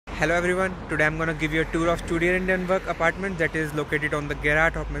Hello everyone, today I'm gonna give you a tour of Studierendenwerk apartment that is located on the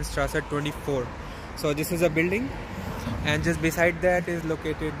Gerhart-Hauptmann-Straße 24. So this is a building, and just beside that is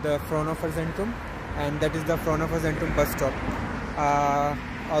located the Fraunhofer Zentrum, and that is the Fraunhofer Zentrum bus stop.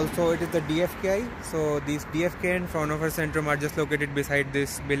 Also it is the DFKI, so these DFK and Fraunhofer Zentrum are just located beside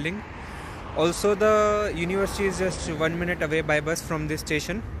this building. Also the university is just 1 minute away by bus from this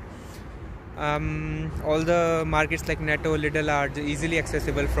station. All the markets like Netto, Lidl are easily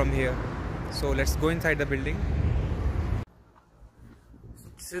accessible from here. So let's go inside the building.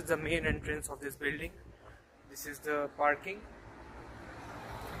 This is the main entrance of this building. This is the parking.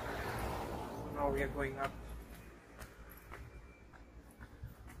 Now we are going up.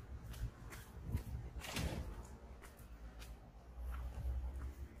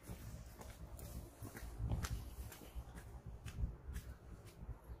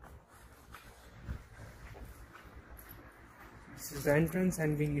 This is the entrance,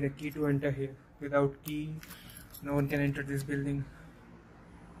 and we need a key to enter here. Without key, no one can enter this building.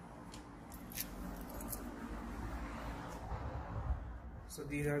 So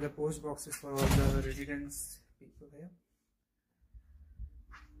these are the post boxes for all the residents people here.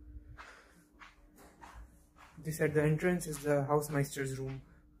 This at the entrance is the housemeister's room.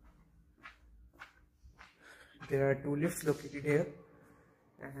 There are 2 lifts located here,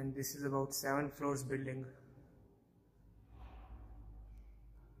 and this is about 7 floors building.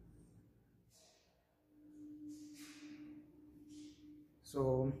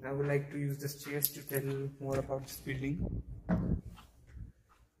 So I would like to use the stairs to tell more about this building.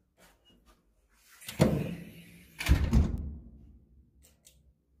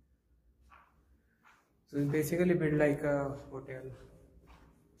 So it's basically built like a hotel.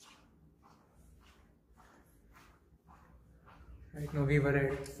 Right now we were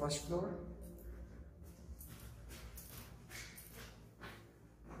at the 1st floor.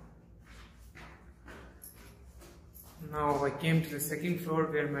 Now I came to the 2nd floor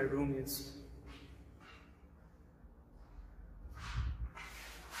where my room is.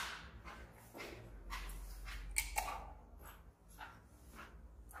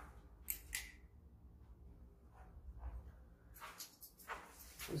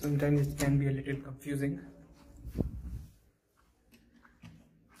 So sometimes it can be a little confusing.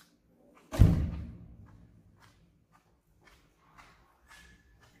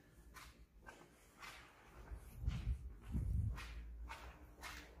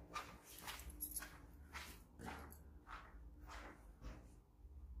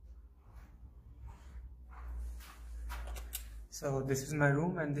 So this is my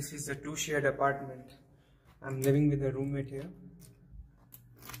room, and this is a 2 shared apartment. I'm living with a roommate here.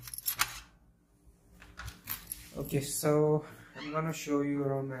 Okay, so I'm gonna show you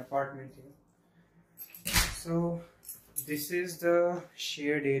around my apartment here. So this is the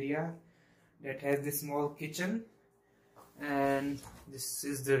shared area that has the small kitchen, and this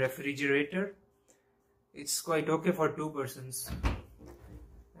is the refrigerator. It's quite okay for 2 persons,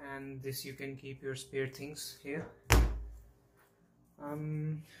 and this you can keep your spare things here.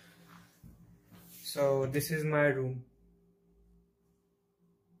 So this is my room.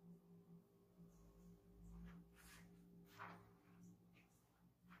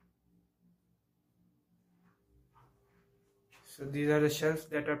 So these are the shelves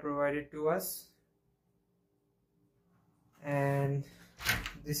that are provided to us, and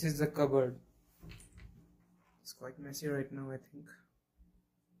this is the cupboard. It's quite messy right now, I think.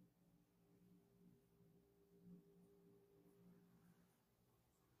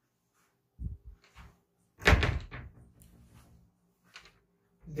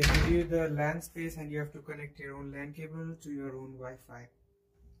 They give you the LAN space, and you have to connect your own LAN cable to your own Wi-Fi.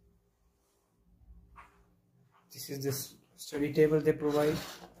 This is the study table they provide.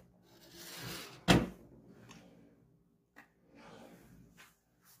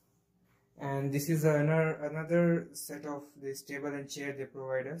 And this is another set of this table and chair they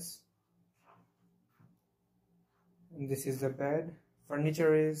provide us. And this is the bed.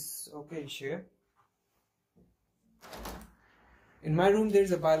 Furniture is okay here. In my room there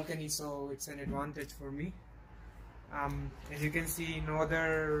is a balcony, so it's an advantage for me. As you can see, no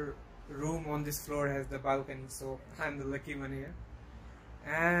other room on this floor has the balcony, so I'm the lucky one here.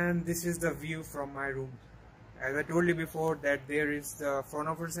 And this is the view from my room. As I told you before, that there is the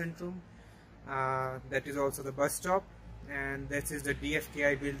Fraunhofer Zentrum, that is also the bus stop, and this is the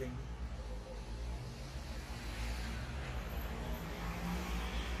DFKI building.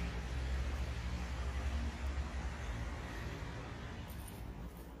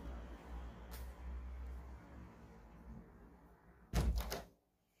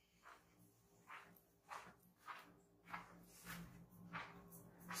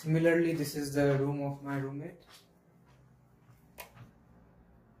 Similarly, this is the room of my roommate.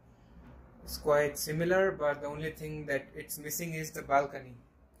 It's quite similar, but the only thing that it's missing is the balcony.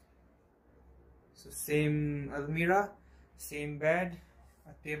 So same almirah, same bed,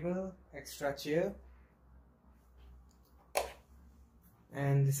 a table, extra chair,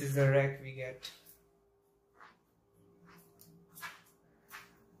 and this is the rack we get.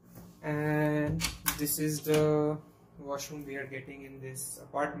 And this is the washroom we are getting in this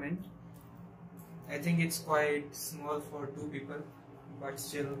apartment. I think it's quite small for 2 people, but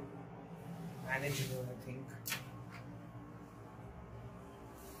still manageable, I think.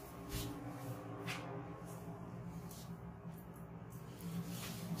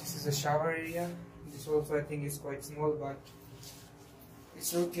 This is a shower area. This also I think is quite small, but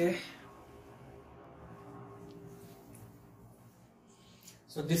it's okay.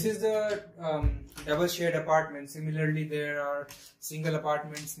 So this is the double shared apartment. Similarly, there are single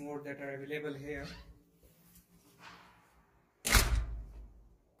apartments more that are available here.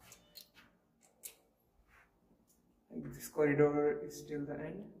 This corridor is till the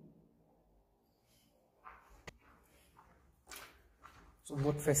end. So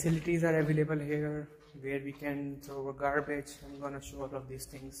what facilities are available here, where we can throw a garbage. I'm gonna show all of these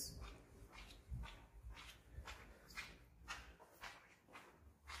things.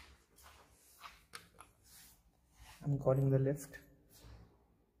 I'm calling the lift.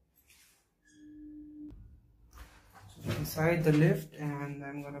 So inside the lift, and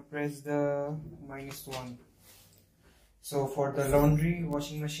I'm gonna press the -1. So for the laundry,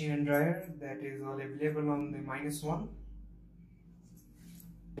 washing machine and dryer, that is all available on the -1.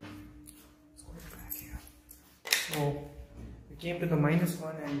 Let's go back here. So we came to the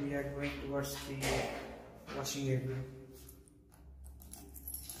 -1 and we are going towards the washing area.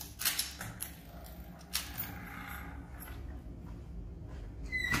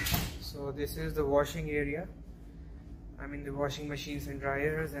 So this is the washing area. I mean the washing machines and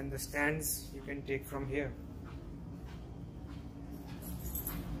dryers, and the stands you can take from here.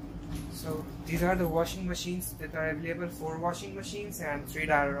 So these are the washing machines that are available, 4 washing machines and 3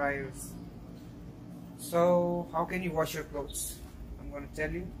 dryers. So how can you wash your clothes? I'm going to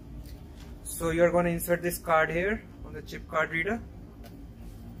tell you. So you're going to insert this card here on the chip card reader.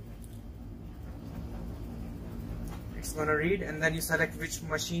 It's going to read, and then you select which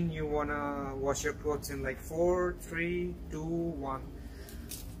machine you want to wash your clothes in, like 4, 3, 2, 1.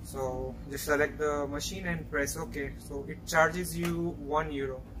 So just select the machine and press OK. So it charges you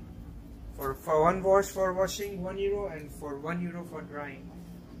 €1. For one wash for washing, €1, and for €1 for drying.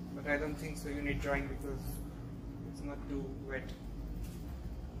 But I don't think so you need drying because it's not too wet.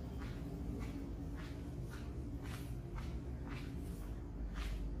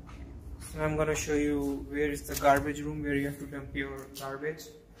 So I'm gonna show you where is the garbage room, where you have to dump your garbage.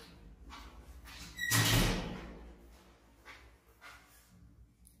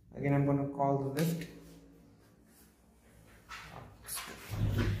 Again, I'm gonna call the lift.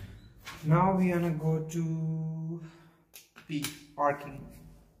 Now we are gonna go to P, parking.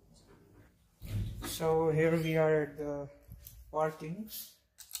 So here we are at the parking.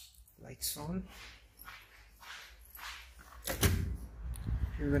 Lights on.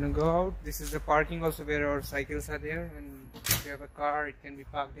 We're gonna go out. This is the parking also where our cycles are there, and if you have a car it can be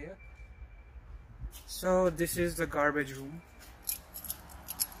parked here. So this is the garbage room,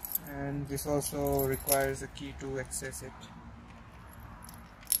 and this also requires a key to access it.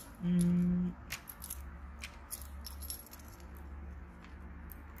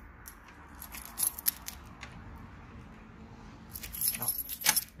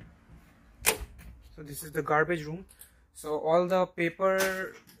 So this is the garbage room. So all the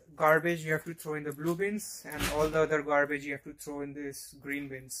paper garbage you have to throw in the blue bins, and all the other garbage you have to throw in this green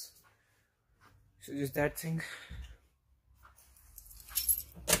bins. So just that thing.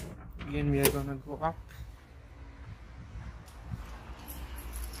 Again, we are gonna go up.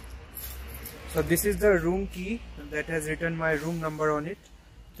 So this is the room key that has written my room number on it,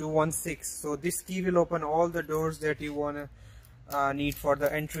 216. So this key will open all the doors that you wanna need for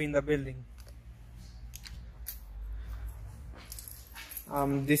the entry in the building.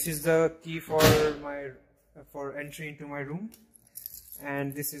 This is the key for entry into my room,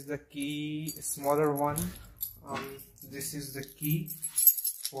 and this is the key, smaller one. This is the key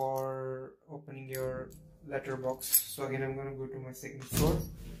for opening your letterbox. So again, I'm gonna go to my second floor.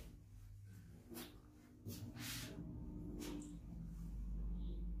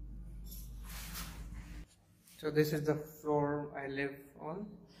 So this is the floor I live on,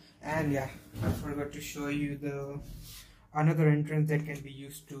 and yeah, I forgot to show you the another entrance that can be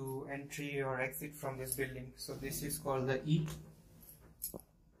used to entry or exit from this building. So this is called the E.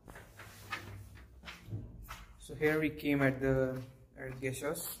 here we came at guest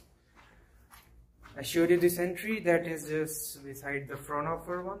house. I showed you this entry that is just beside the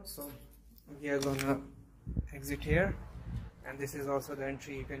Fraunhofer one, so we are gonna exit here, and this is also the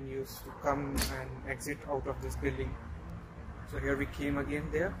entry you can use to come and exit out of this building. So here we came again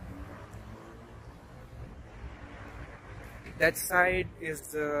there. That side is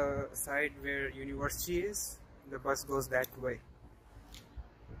the side where university is. The bus goes that way.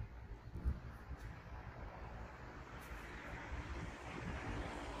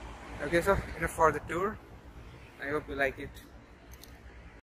 Okay, so enough for the tour. I hope you like it.